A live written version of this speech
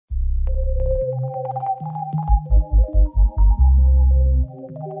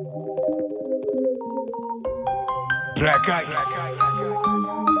Black ice.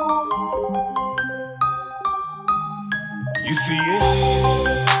 You see it?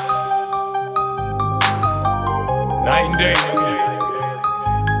 Night and day, nigga.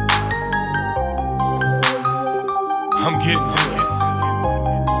 I'm getting to it.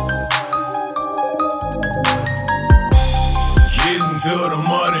 Getting to the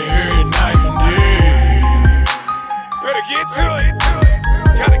money every night and day. Better get to it.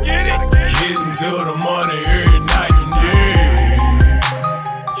 Gotta get it. Getting to the money every night and day.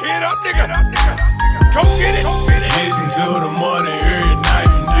 Get up, nigga. Go get it. Getting to the money every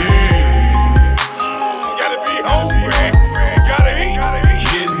night and day. Gotta be hungry. Gotta eat.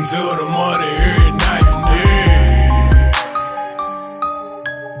 Getting to the money every night and day.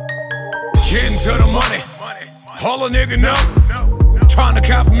 Getting to the money. All a nigga know. Tryna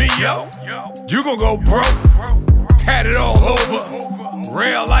copy me, yo. You gon' go broke. Tatted all over.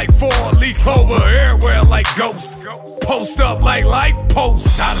 Rail like 4-leaf clover. Everywhere like ghosts. Post up like light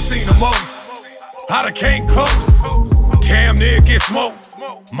posts. I done seen the most. I done came close. Damn near get smoked.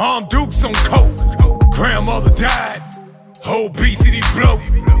 Mom Duke's on coke. Grandmother died. Obesity bloat.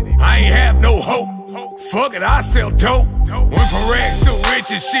 I ain't have no hope. Fuck it, I sell dope. Went from rags to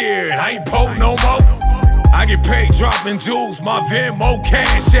riches, shit. I ain't po no more. I get paid dropping jewels. My Venmo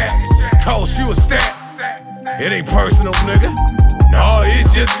cash app. Cost you a stack. It ain't personal, nigga. No,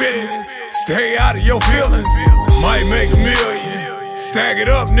 it's just business. Stay out of your feelings. Might make $1 million. Stack it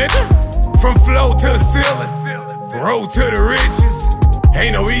up, nigga. From floor to the ceiling. Road to the riches.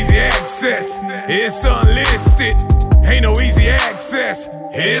 Ain't no easy access. It's unlisted. Ain't no easy access.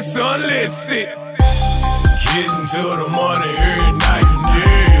 It's unlisted. Getting to the money every night and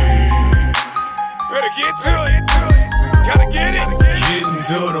day. Better get to it. Gotta get it. Getting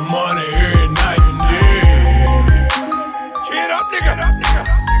to the money every night and day. Get up, nigga.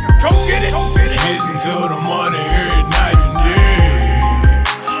 Go get it. Getting to the money every night and day.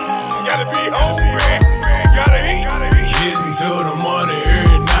 Gotta be hungry. Gotta eat. Getting to the money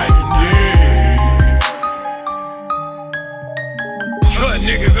every night and day. Cut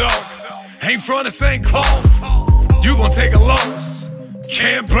niggas off. Ain't from the same cloth. You gon' take a loss.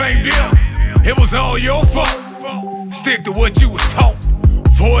 Can't blame them. It was all your fault. Stick to what you was taught.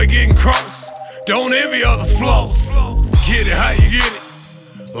 Avoid getting cross. Don't envy others' flaws. Get it how you get it.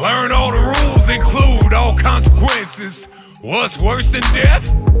 Learn all the rules, include all consequences. What's worse than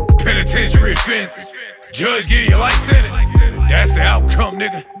death? Penitentiary offenses. Judge give you life sentence. That's the outcome,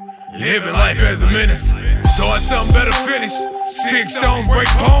 nigga. Living life as a menace. Start something better finish. Sticks don't break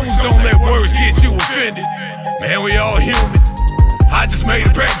bones. Don't let words get you offended. Man, we all human. I just made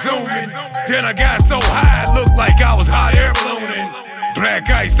it back zooming. Then I got so high, it looked like I was hot air ballooning. Black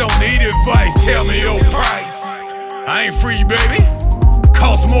ice don't need advice. Tell me your price. I ain't free, baby.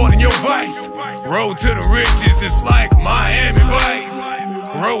 Cost more than your vice. Road to the riches, it's like Miami Vice.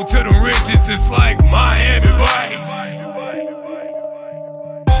 Road to the riches, it's like Miami Vice.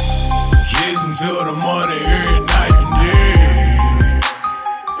 Getting to the money every night and day.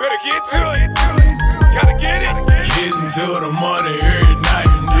 Better get to it. Gotta get it. Getting to the money every night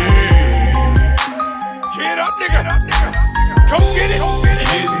and day. Get up, nigga. Go get it.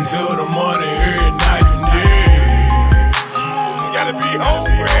 Getting to the money every night and day. Gotta be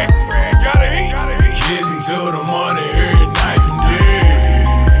hungry. Gotta eat. Getting to the money every night and day.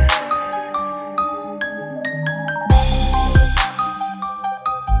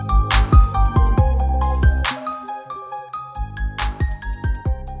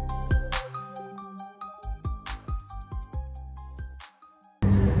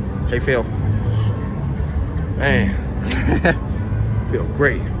 How you feel? Man, feel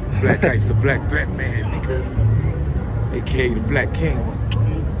great. Black Ice, the Black Batman, nigga. AKA the Black King.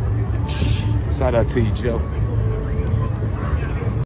 Shout out to you, Joe.